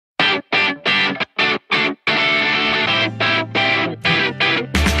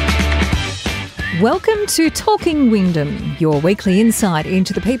Welcome to Talking Wyndham, your weekly insight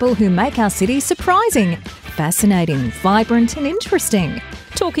into the people who make our city surprising, fascinating, vibrant and interesting.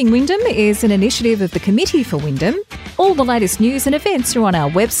 Talking Wyndham is an initiative of the Committee for Wyndham. All the latest news and events are on our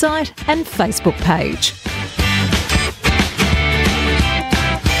website and Facebook page.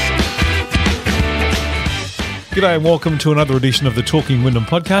 G'day and welcome to another edition of the Talking Wyndham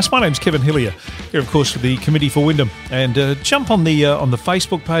podcast. My name's Kevin Hillier, here of course with the Committee for Wyndham. And jump on the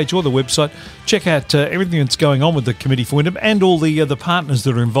Facebook page or the website, check out everything that's going on with the Committee for Wyndham and all the partners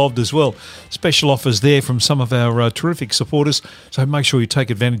that are involved as well. Special offers there from some of our terrific supporters, so make sure you take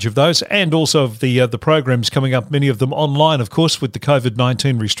advantage of those, and also of the programs coming up, many of them online of course with the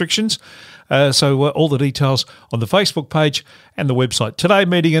COVID-19 restrictions. So all the details on the Facebook page and the website. Today,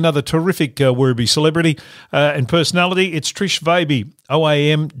 meeting another terrific Werribee celebrity and personality. It's Trish Vaby,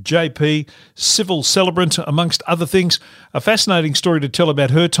 OAM, JP, civil celebrant, amongst other things. A fascinating story to tell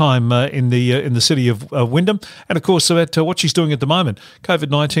about her time in the city of Wyndham, and of course about what she's doing at the moment.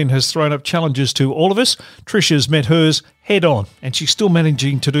 COVID-19 has thrown up challenges to all of us. Trish has met hers head on, and she's still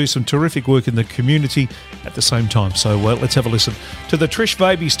managing to do some terrific work in the community at the same time. So let's have a listen to the Trish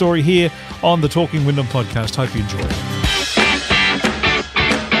Vaby story here on the Talking Wyndham podcast. Hope you enjoy it.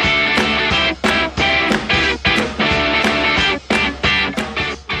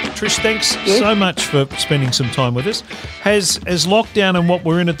 Trish, thanks so much for spending some time with us. Has lockdown and what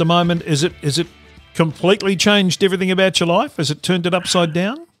we're in at the moment, is it completely changed everything about your life? Has it turned it upside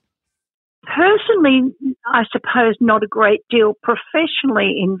down? Personally, I suppose not a great deal.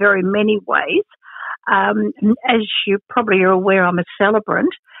 Professionally, in very many ways. As you probably are aware, I'm a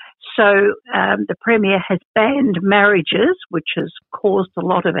celebrant. So the Premier has banned marriages, which has caused a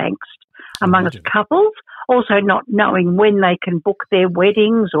lot of angst amongst couples. Also not knowing when they can book their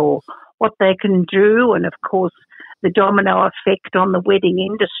weddings or what they can do. And, of course, the domino effect on the wedding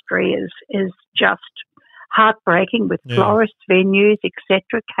industry is just heartbreaking with florists, venues,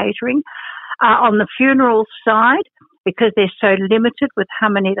 etc., catering. On the funeral side, because they're so limited with how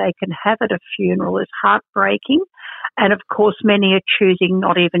many they can have at a funeral, is heartbreaking. And, of course, many are choosing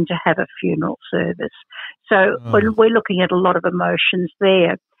not even to have a funeral service. So we're looking at a lot of emotions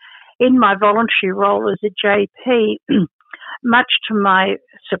there. In my voluntary role as a JP, much to my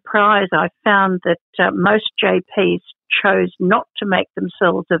surprise, I found that most JPs chose not to make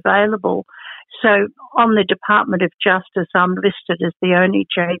themselves available. So on the Department of Justice, I'm listed as the only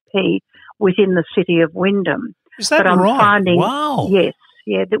JP within the city of Wyndham. Is that right? Wow. Yes,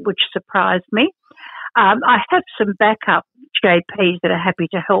 which surprised me. I have some backup JPs that are happy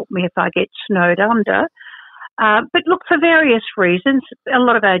to help me if I get snowed under. But look, for various reasons, a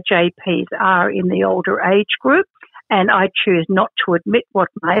lot of our JPs are in the older age group, and I choose not to admit what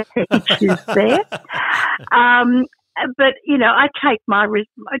my age is there. But, I take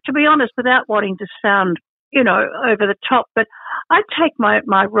to be honest, without wanting to sound, over the top, but I take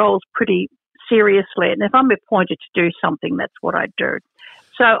my roles pretty seriously. And if I'm appointed to do something, that's what I do.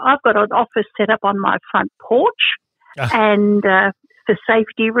 So I've got an office set up on my front porch and for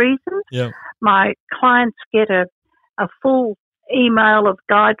safety reasons. My clients get a full email of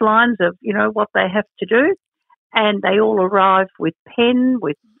guidelines of, what they have to do. And they all arrive with pen,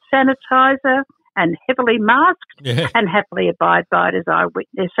 with sanitizer, and heavily masked and happily abide by it as I witness.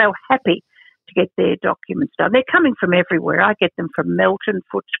 They're so happy to get their documents done. They're coming from everywhere. I get them from Melton,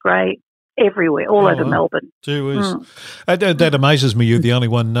 Footscray, everywhere, all over Melbourne. That amazes me. You're the only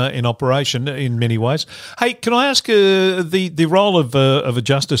one in operation in many ways. Hey, can I ask the role of a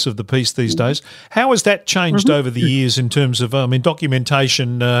justice of the peace these days? How has that changed over the years in terms of,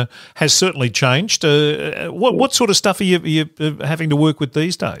 documentation has certainly changed. What sort of stuff are you having to work with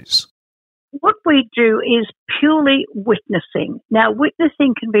these days? What we do is purely witnessing. Now,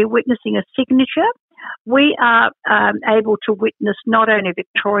 witnessing can be witnessing a signature. We are able to witness not only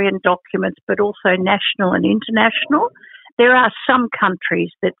Victorian documents but also national and international. There are some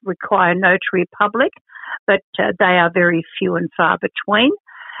countries that require notary public, but they are very few and far between.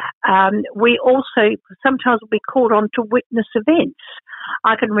 We also sometimes will be called on to witness events.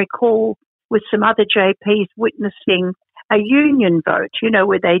 I can recall with some other JPs witnessing a union vote,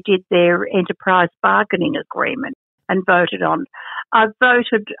 where they did their enterprise bargaining agreement and voted on. I've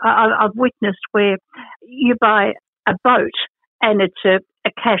witnessed where you buy a boat and it's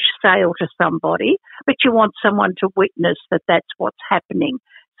a cash sale to somebody, but you want someone to witness that that's what's happening.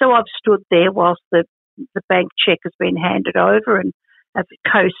 So I've stood there whilst the bank cheque has been handed over and have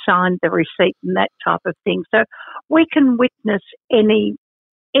co-signed the receipt and that type of thing. So we can witness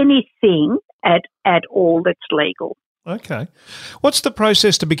anything at all that's legal. Okay. What's the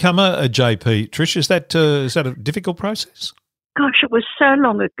process to become a JP, Trish? Is that a difficult process? Gosh, it was so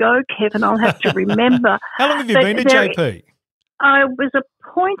long ago, Kevin, I'll have to remember. How long have you But been at JP? I was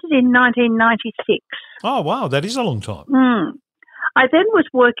appointed in 1996. Oh, wow, that is a long time. I then was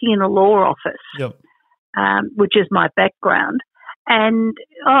working in a law office, Yep. which is my background. And,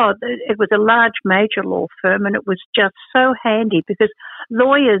 it was a large major law firm, and it was just so handy because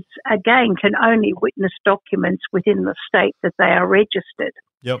lawyers, again, can only witness documents within the state that they are registered.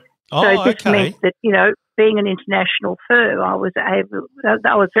 Yep. So this meant that, being an international firm, I was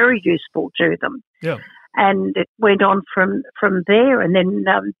very useful to them. Yeah. And it went on from there. And then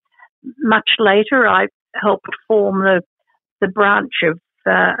much later, I helped form the branch of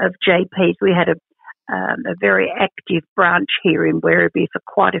JP's. We had a very active branch here in Werribee for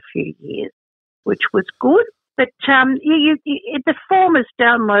quite a few years, which was good. But the form is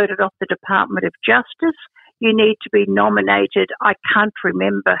downloaded off the Department of Justice. You need to be nominated. I can't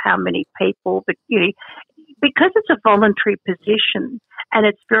remember how many people, but because it's a voluntary position and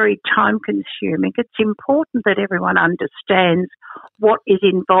it's very time consuming, it's important that everyone understands what is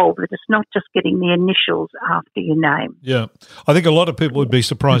involved, that it's not just getting the initials after your name. Yeah. I think a lot of people would be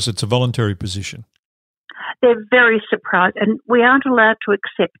surprised it's a voluntary position. They're very surprised, and we aren't allowed to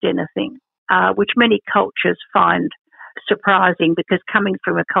accept anything, which many cultures find surprising because coming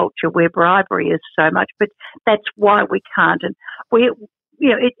from a culture where bribery is so much, but that's why we can't. And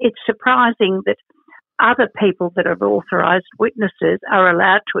it's surprising that other people that are authorised witnesses are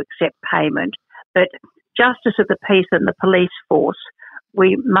allowed to accept payment, but Justice of the Peace and the police force,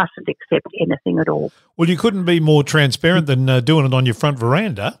 we mustn't accept anything at all. Well, you couldn't be more transparent than doing it on your front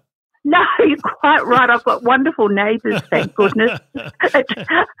veranda. No, you're quite right. I've got wonderful neighbours, thank goodness. One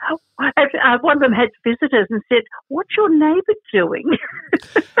of them had visitors and said, "What's your neighbour doing?"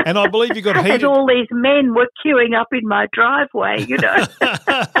 And I believe you got heated. And all these men were queuing up in my driveway,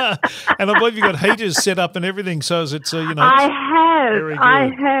 And I believe you got heaters set up and everything, so it's I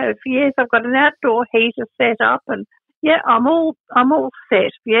have. Yes, I've got an outdoor heater set up, and yeah, I'm all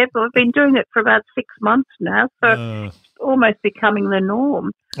set. Yeah, but I've been doing it for about 6 months now, so it's almost becoming the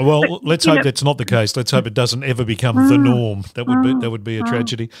norm. Well, let's hope that's not the case. Let's hope it doesn't ever become the norm. That would be a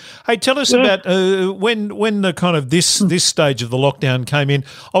tragedy. Hey, tell us about when the kind of this stage of the lockdown came in.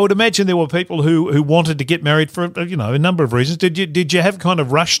 I would imagine there were people who wanted to get married for a number of reasons. Did you have kind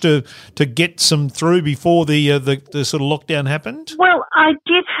of rush to get some through before the sort of lockdown happened? Well, I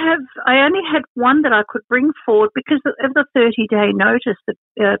only had one that I could bring forward because of the 30-day notice that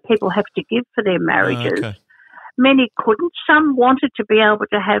people have to give for their marriages. Okay. Many couldn't. Some wanted to be able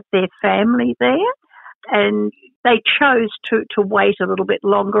to have their family there, and they chose to wait a little bit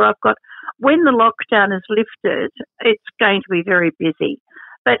longer. When the lockdown is lifted, it's going to be very busy.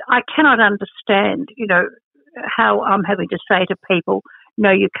 But I cannot understand, how I'm having to say to people,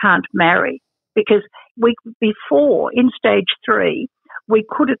 no, you can't marry. Because before, in stage 3, we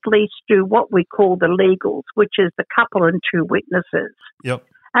could at least do what we call the legals, which is the couple and 2 witnesses. Yep.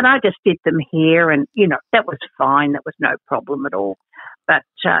 And I just did them here and, that was fine. That was no problem at all. But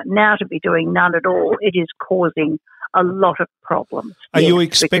now to be doing none at all, it is causing a lot of problems. Are you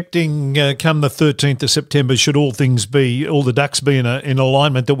expecting come the 13th of September, should all the ducks be in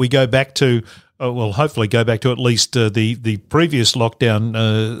alignment, that we go back to, hopefully go back to at least the previous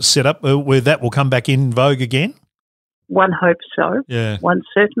lockdown setup where that will come back in vogue again? One hopes so. Yeah. One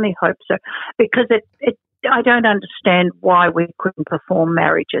certainly hopes so. Because I don't understand why we couldn't perform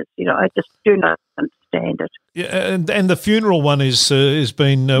marriages. I just do not understand it. Yeah, and the funeral one has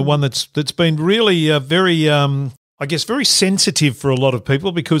been one that's been really very, I guess, very sensitive for a lot of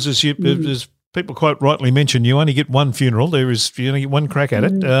people because as people quite rightly mentioned, you only get one funeral. You only get one crack at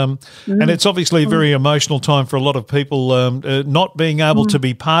it, and it's obviously a very emotional time for a lot of people. Not being able to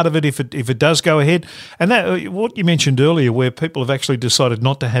be part of it if it does go ahead, and that what you mentioned earlier, where people have actually decided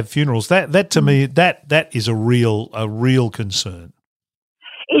not to have funerals. That to me, that is a real concern.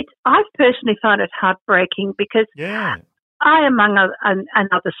 I personally find it heartbreaking because I, among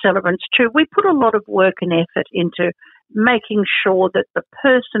other celebrants too, we put a lot of work and effort into making sure that the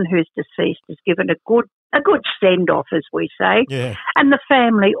person who's deceased is given a good send-off, as we say, and the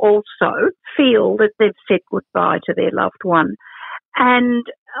family also feel that they've said goodbye to their loved one. And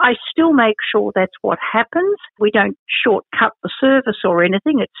I still make sure that's what happens. We don't shortcut the service or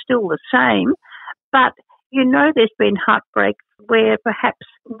anything. It's still the same. But, there's been heartbreak where perhaps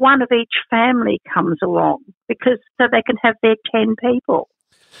one of each family comes along so they can have their 10 people.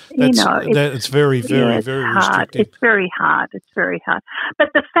 It's very, very, very hard. restrictive. It's very hard.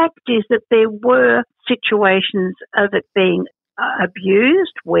 But the fact is that there were situations of it being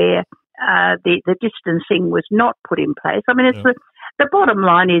abused where the distancing was not put in place. I mean, it's the bottom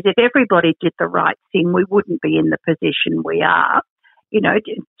line is if everybody did the right thing, we wouldn't be in the position we are. You know,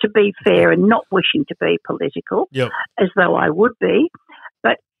 to be fair and not wishing to be political, as though I would be.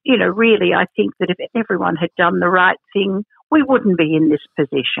 But, you know, really, I think that if everyone had done the right thing, we wouldn't be in this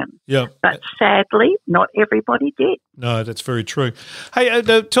position. Yeah. But sadly, not everybody did. No, that's very true. Hey,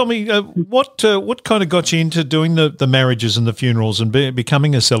 tell me, what kind of got you into doing the marriages and the funerals and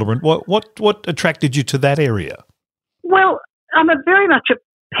becoming a celebrant? What attracted you to that area? Well, I'm very much a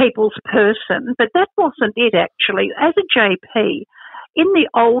people's person, but that wasn't it, actually. As a JP, in the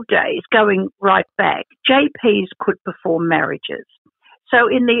old days, going right back, JPs could perform marriages. So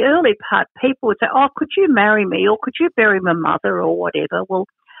in the early part, people would say, oh, could you marry me or could you bury my mother or whatever? Well,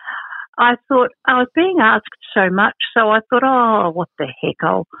 I thought I was being asked so much, so I thought, oh, what the heck,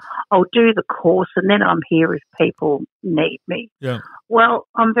 I'll do the course and then I'm here if people need me. Yeah. Well,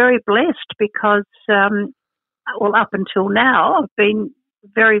 I'm very blessed because, up until now, I've been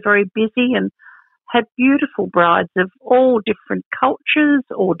very, very busy and had beautiful brides of all different cultures,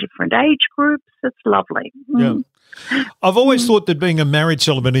 all different age groups. It's lovely. Yeah. I've always thought that being a married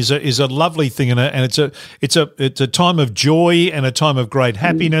celebrant is a lovely thing, and it's a time of joy and a time of great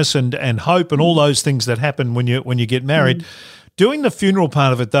happiness and hope and all those things that happen when you get married. Doing the funeral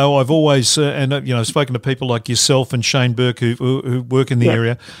part of it, though, I've always spoken to people like yourself and Shane Burke who work in the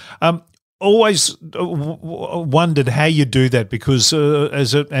area. Always wondered how you do that because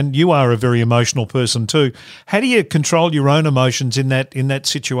and you are a very emotional person too. How do you control your own emotions in that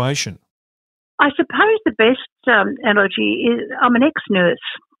situation? I suppose the best analogy is I'm an ex-nurse,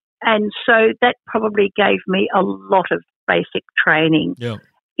 and so that probably gave me a lot of basic training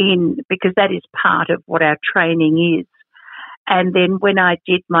because that is part of what our training is. And then when I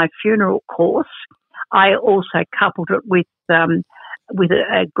did my funeral course, I also coupled it with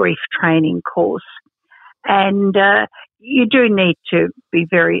a grief training course. And you do need to be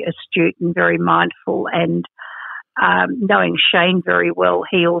very astute and very mindful. And knowing Shane very well,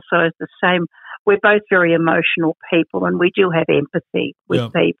 he also is the same. We're both very emotional people and we do have empathy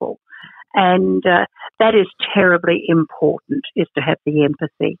with people. And that is terribly important, is to have the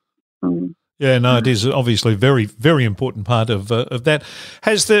empathy. Yeah, no, it is obviously a very, very important part of that.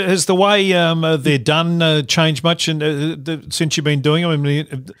 Has the way they're done changed much since you've been doing it? I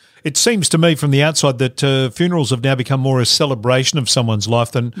mean, it seems to me from the outside that funerals have now become more a celebration of someone's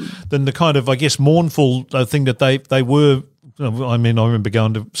life than the kind of, I guess, mournful thing that they were. I mean, I remember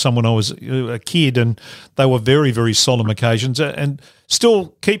going to someone I was a kid and they were very, very solemn occasions and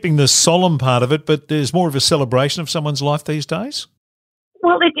still keeping the solemn part of it, but there's more of a celebration of someone's life these days?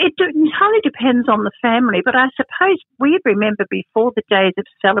 Well, it entirely depends on the family, but I suppose we remember before the days of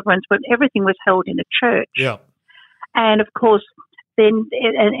celebrants when everything was held in a church. Yeah. And, of course, then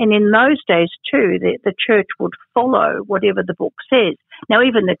and in those days too, the church would follow whatever the book says. Now,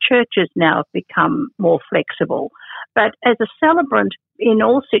 even the churches now have become more flexible. But as a celebrant, in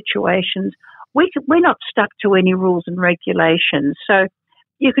all situations, we're not stuck to any rules and regulations. So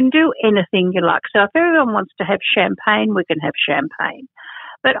you can do anything you like. So if everyone wants to have champagne, we can have champagne.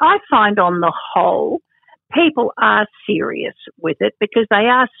 But I find on the whole, people are serious with it because they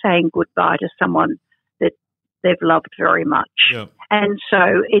are saying goodbye to someone that they've loved very much. Yeah. And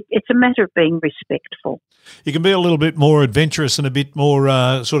so it's a matter of being respectful. You can be a little bit more adventurous and a bit more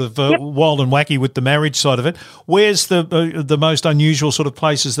wild and wacky with the marriage side of it. Where's the most unusual sort of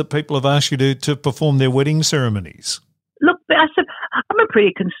places that people have asked you to perform their wedding ceremonies? Look, I'm a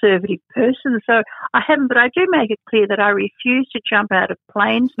pretty conservative person, so I haven't, but I do make it clear that I refuse to jump out of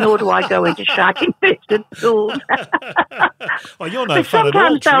planes, nor do I go into shark-infested pools. Oh, you're no fun at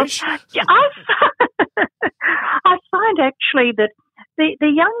all, Trish. I find actually that the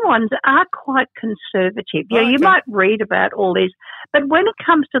young ones are quite conservative. Yeah, you might read about all these, but when it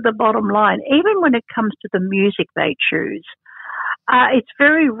comes to the bottom line, even when it comes to the music they choose, it's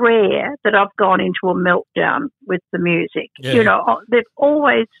very rare that I've gone into a meltdown with the music. Yeah. You know, they've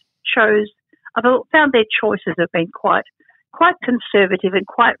always I've found their choices have been quite conservative and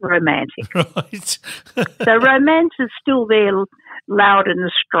quite romantic. Right. So romance is still there, loud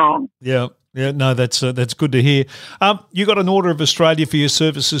and strong. Yeah. Yeah, no, that's good to hear. You got an Order of Australia for your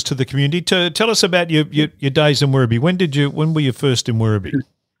services to the community. Tell us about your days in Werribee. When were you first in Werribee?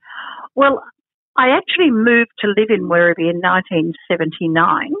 Well, I actually moved to live in Werribee in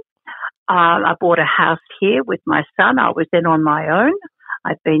 1979. I bought a house here with my son. I was then on my own.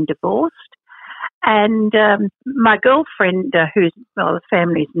 I'd been divorced. And my girlfriend, the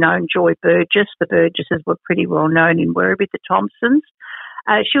family's known, Joy Burgess. The Burgesses were pretty well known in Werribee, the Thompsons.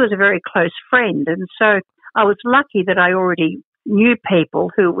 She was a very close friend. And so I was lucky that I already knew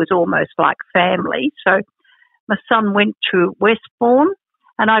people who was almost like family. So my son went to Westbourne,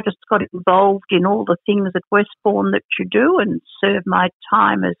 and I just got involved in all the things at Westbourne that you do and served my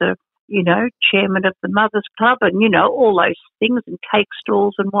time as a, chairman of the Mothers Club and, all those things and cake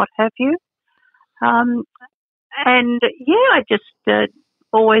stalls and what have you. I just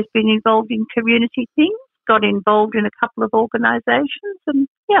always been involved in community things, got involved in a couple of organisations and,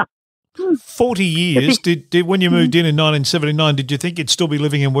 40 years. Did when you moved in 1979, did you think you'd still be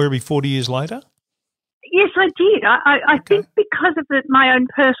living in Werribee 40 years later? Yes, I did. I think because of my own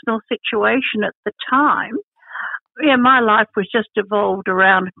personal situation at the time, my life was just evolved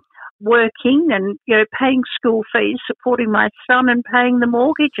around working and, paying school fees, supporting my son and paying the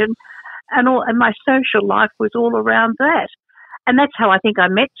mortgage and my social life was all around that. And that's how I think I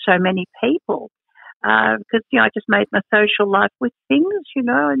met so many people because, I just made my social life with things,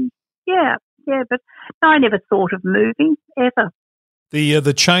 and but no, I never thought of moving ever.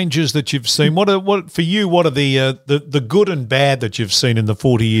 The changes that you've seen, what are the good and bad that you've seen in the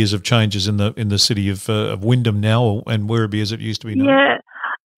 40 years of changes in the city of Wyndham now and Werribee as it used to be known? Yeah,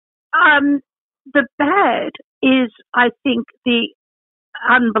 the bad is I think the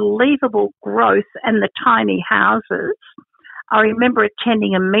unbelievable growth and the tiny houses. I remember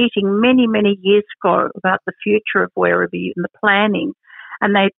attending a meeting many, many years ago about the future of Werribee and the planning,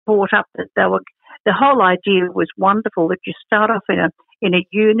 and they brought up that the whole idea was wonderful, that you start off in a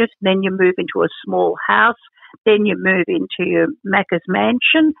unit, then you move into a small house, then you move into your Macca's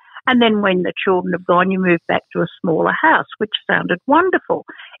mansion, and then when the children have gone, you move back to a smaller house, which sounded wonderful,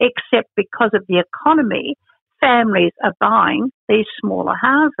 except because of the economy, families are buying these smaller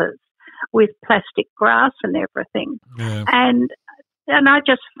houses with plastic grass and everything. Yeah. And I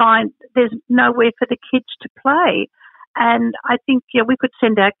just find there's nowhere for the kids to play. And I think we could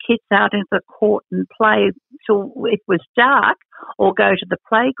send our kids out into the court and play till it was dark or go to the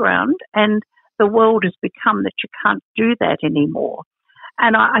playground, and the world has become that you can't do that anymore.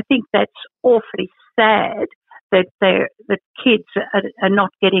 And I think that's awfully sad that the kids are not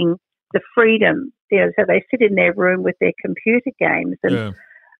getting the freedom. So they sit in their room with their computer games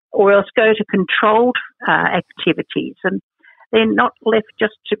or else go to controlled activities, and they're not left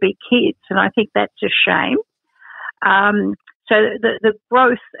just to be kids. And I think that's a shame. So the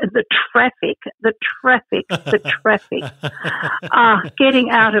growth, the traffic, getting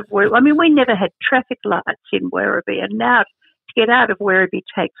out of Werribee. I mean, we never had traffic lights in Werribee, and now to get out of Werribee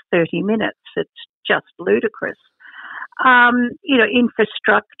takes 30 minutes. It's just ludicrous.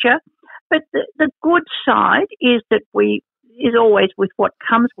 Infrastructure. But the good side is that is always with what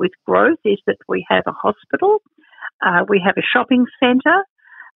comes with growth is that we have a hospital, we have a shopping centre,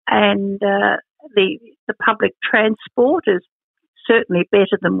 and the public transport is certainly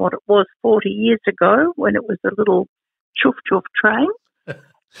better than what it was 40 years ago when it was a little chuff-chuff train.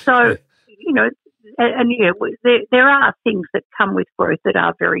 So, there are things that come with growth that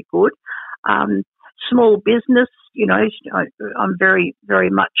are very good. Small business, I'm very, very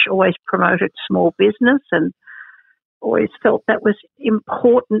much always promoted small business and always felt that was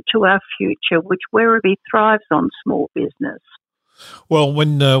important to our future, which Werribee thrives on small business. Well,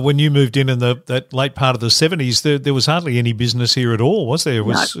 when you moved in that late part of the 70s, there was hardly any business here at all, was there? It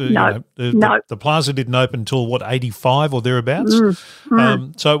was, no. The plaza didn't open until 85 or thereabouts.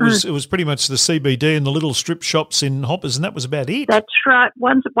 So it was pretty much the CBD and the little strip shops in Hoppers, and that was about it. That's right.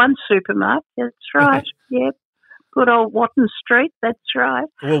 One supermarket. That's right. Yep. Good old Watton Street, that's right.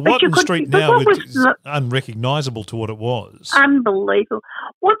 Well, Watton Street now is unrecognisable to what it was. Unbelievable.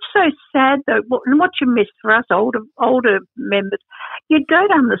 What's so sad, though, and what you miss for us older members, you'd go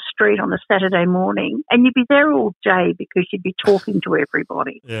down the street on a Saturday morning and you'd be there all day because you'd be talking to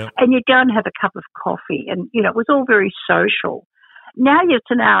everybody. Yeah. And you'd go and have a cup of coffee and, it was all very social. Now it's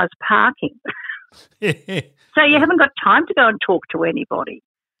an hour's parking. So you haven't got time to go and talk to anybody.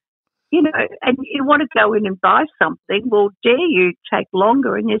 And you want to go in and buy something, well, dare you take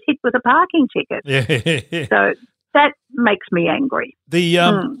longer and you're hit with a parking ticket. Yeah. So that makes me angry.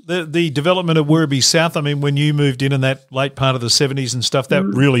 The development of Werribee South, I mean, when you moved in that late part of the 70s and stuff, that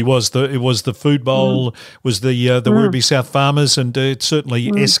really was the food bowl, was the Werribee South farmers, and it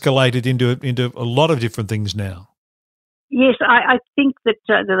certainly escalated into a lot of different things now. Yes, I think that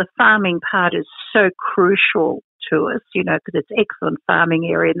the farming part is so crucial to us, because it's excellent farming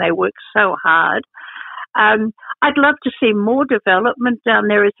area and they work so hard. I'd love to see more development down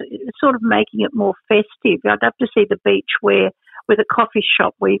there. It's sort of making it more festive. I'd love to see the beach with a coffee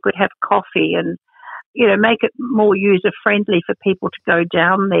shop where you could have coffee and, make it more user-friendly for people to go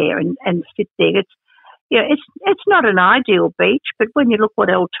down there and sit there. it's not an ideal beach, but when you look what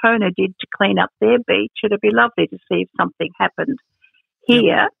Altona did to clean up their beach, it'd be lovely to see if something happened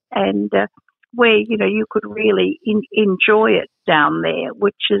here and where, you could really enjoy it down there,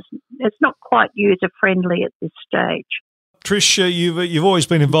 it's not quite user-friendly at this stage. Trish, you've always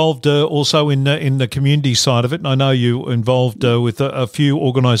been involved also in the community side of it, and I know you're involved with a few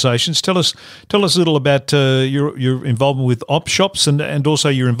organisations. Tell us a little about your involvement with op shops and also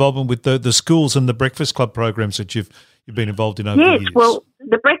your involvement with the schools and the breakfast club programs that you've been involved in over the years. Yes, well,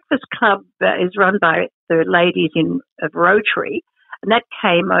 the breakfast club is run by the ladies of Rotary, and that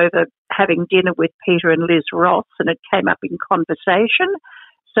came over having dinner with Peter and Liz Ross, and it came up in conversation.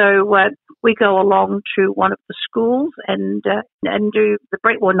 So we go along to one of the schools and do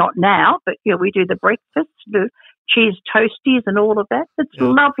the well, not now, but we do the breakfast, do cheese toasties and all of that. It's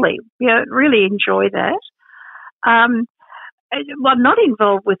lovely. Really enjoy that. Well, I'm not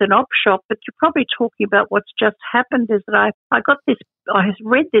involved with an op shop, but you're probably talking about what's just happened. Is that I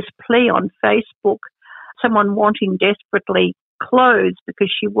read this plea on Facebook, someone wanting desperately clothes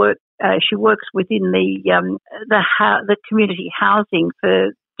because she works within the community housing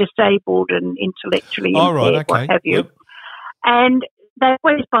for disabled and intellectually impaired, what have you. Yep. And they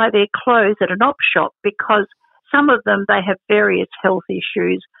always buy their clothes at an op shop because some of them, they have various health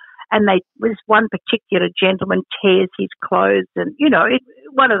issues, and this one particular gentleman tears his clothes and,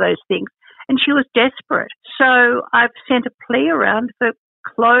 one of those things. And she was desperate. So I've sent a plea around for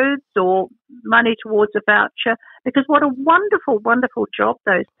clothes or money towards a voucher, because what a wonderful, wonderful job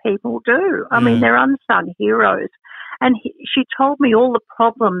those people do. I mean, they're unsung heroes. And she told me all the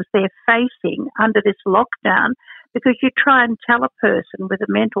problems they're facing under this lockdown, because you try and tell a person with a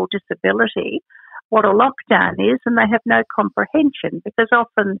mental disability what a lockdown is and they have no comprehension, because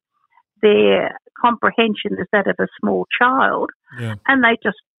often their comprehension is that of a small child and they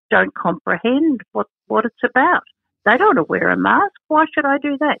just don't comprehend what it's about. They don't want to wear a mask. Why should I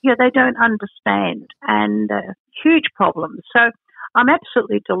do that? They don't understand, and huge problems. So I'm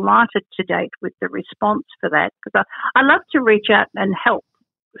absolutely delighted to date with the response for that, because I love to reach out and help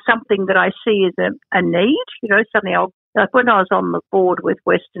something that I see as a need, something like when I was on the board with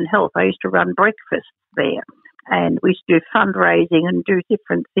Western Health, I used to run breakfasts there, and we used to do fundraising and do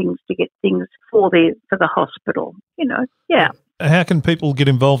different things to get things for the hospital, How can people get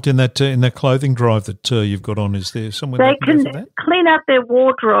involved in that clothing drive that you've got on? Is there somewhere they can clean out their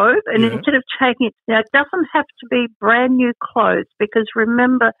wardrobe, and instead of taking it, now it doesn't have to be brand new clothes, because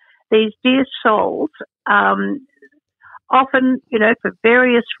remember, these dear souls, often, for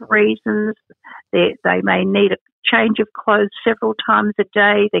various reasons, they may need a change of clothes several times a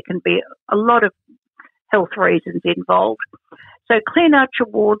day. There can be a lot of health reasons involved. So clean out your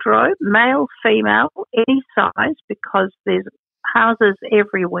wardrobe, male, female, any size, because there's houses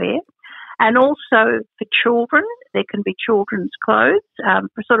everywhere. And also for children, there can be children's clothes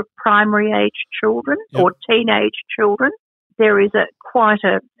for sort of primary age children or teenage children. There is quite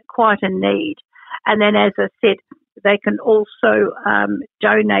a need. And then, as I said, they can also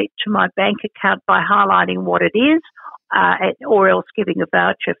donate to my bank account by highlighting what it is, or else giving a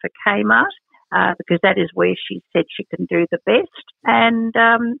voucher for Kmart. Because that is where she said she can do the best. And,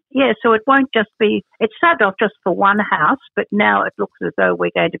 so it won't just be, it started off just for one house, but now it looks as though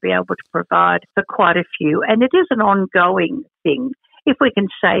we're going to be able to provide for quite a few. And it is an ongoing thing. If we can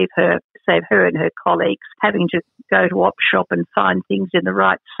save her and her colleagues having to go to op shop and find things in the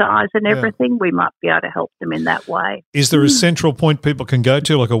right size and everything, we might be able to help them in that way. Is there a central point people can go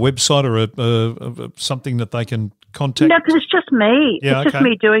to, like a website or something that they can contact? No, because it's just me. It's just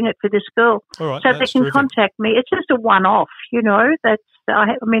me doing it for this girl. All right, so they can contact me. It's just a one-off, That's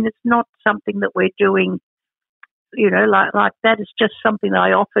it's not something that we're doing, like that. It's just something that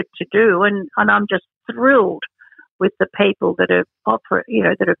I offered to do, and I'm just thrilled with the people that are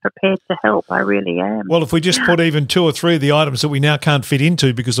that are prepared to help. I really am. Well, if we just put even 2 or 3 of the items that we now can't fit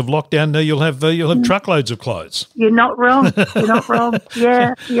into because of lockdown, you'll have truckloads of clothes. You're not wrong. You're not wrong.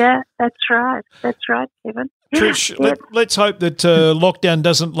 Yeah, that's right. That's right, Kevin. Trish, let's hope that lockdown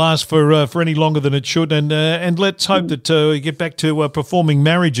doesn't last for any longer than it should, and let's hope that we get back to performing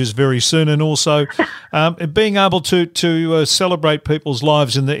marriages very soon, and also being able to celebrate people's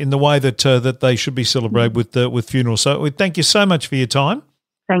lives in the way that they should be celebrated with funerals. So we thank you so much for your time.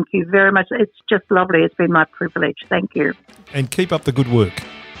 Thank you very much. It's just lovely. It's been my privilege. Thank you. And keep up the good work.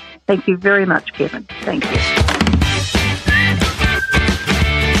 Thank you very much, Kevin. Thank you.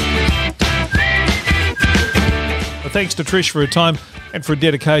 Thanks to Trish for her time. and for a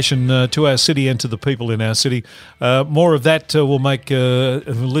dedication to our city and to the people in our city. More of that will make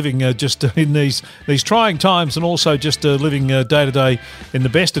living just in these trying times, and also just living day to day in the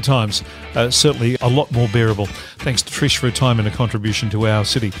best of times, certainly a lot more bearable. Thanks to Trish for her time and a contribution to our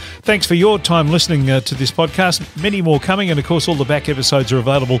city. Thanks for your time listening to this podcast. Many more coming, and of course all the back episodes are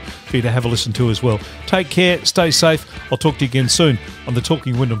available for you to have a listen to as well. Take care, stay safe. I'll talk to you again soon on the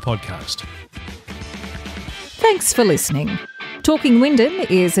Talking Wyndham podcast. Thanks for listening. Talking Wyndham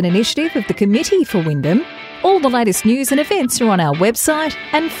is an initiative of the Committee for Wyndham. All the latest news and events are on our website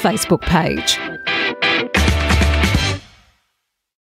and Facebook page.